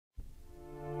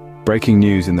Breaking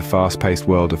news in the fast-paced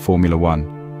world of Formula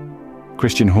One.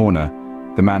 Christian Horner,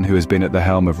 the man who has been at the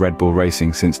helm of Red Bull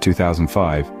Racing since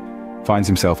 2005, finds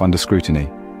himself under scrutiny.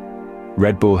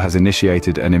 Red Bull has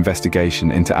initiated an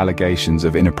investigation into allegations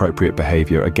of inappropriate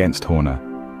behavior against Horner.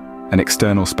 An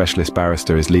external specialist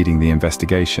barrister is leading the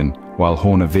investigation, while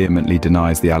Horner vehemently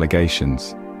denies the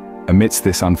allegations. Amidst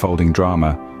this unfolding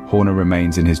drama, Horner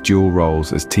remains in his dual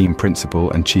roles as team principal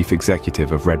and chief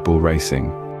executive of Red Bull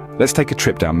Racing. Let's take a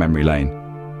trip down memory lane.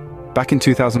 Back in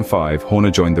 2005,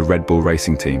 Horner joined the Red Bull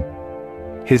Racing team.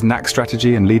 His knack,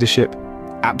 strategy and leadership,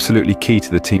 absolutely key to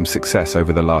the team's success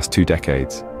over the last 2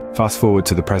 decades. Fast forward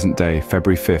to the present day,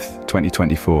 February 5th,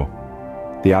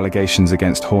 2024. The allegations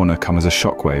against Horner come as a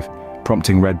shockwave,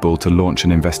 prompting Red Bull to launch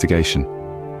an investigation.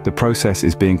 The process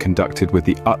is being conducted with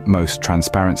the utmost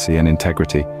transparency and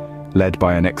integrity, led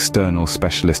by an external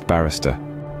specialist barrister.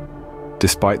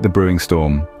 Despite the brewing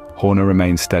storm, Horner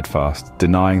remains steadfast,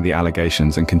 denying the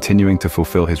allegations and continuing to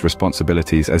fulfill his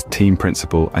responsibilities as team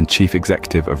principal and chief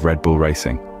executive of Red Bull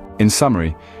Racing. In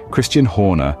summary, Christian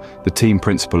Horner, the team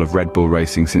principal of Red Bull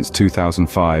Racing since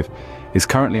 2005, is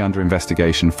currently under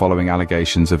investigation following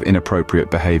allegations of inappropriate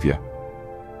behavior.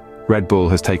 Red Bull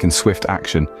has taken swift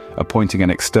action, appointing an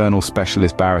external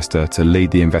specialist barrister to lead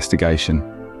the investigation.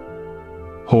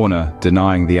 Horner,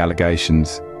 denying the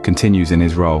allegations, continues in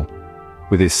his role,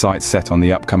 with his sights set on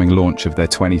the upcoming launch of their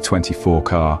 2024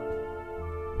 car.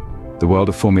 The world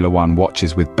of Formula One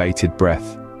watches with bated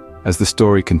breath as the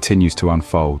story continues to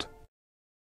unfold.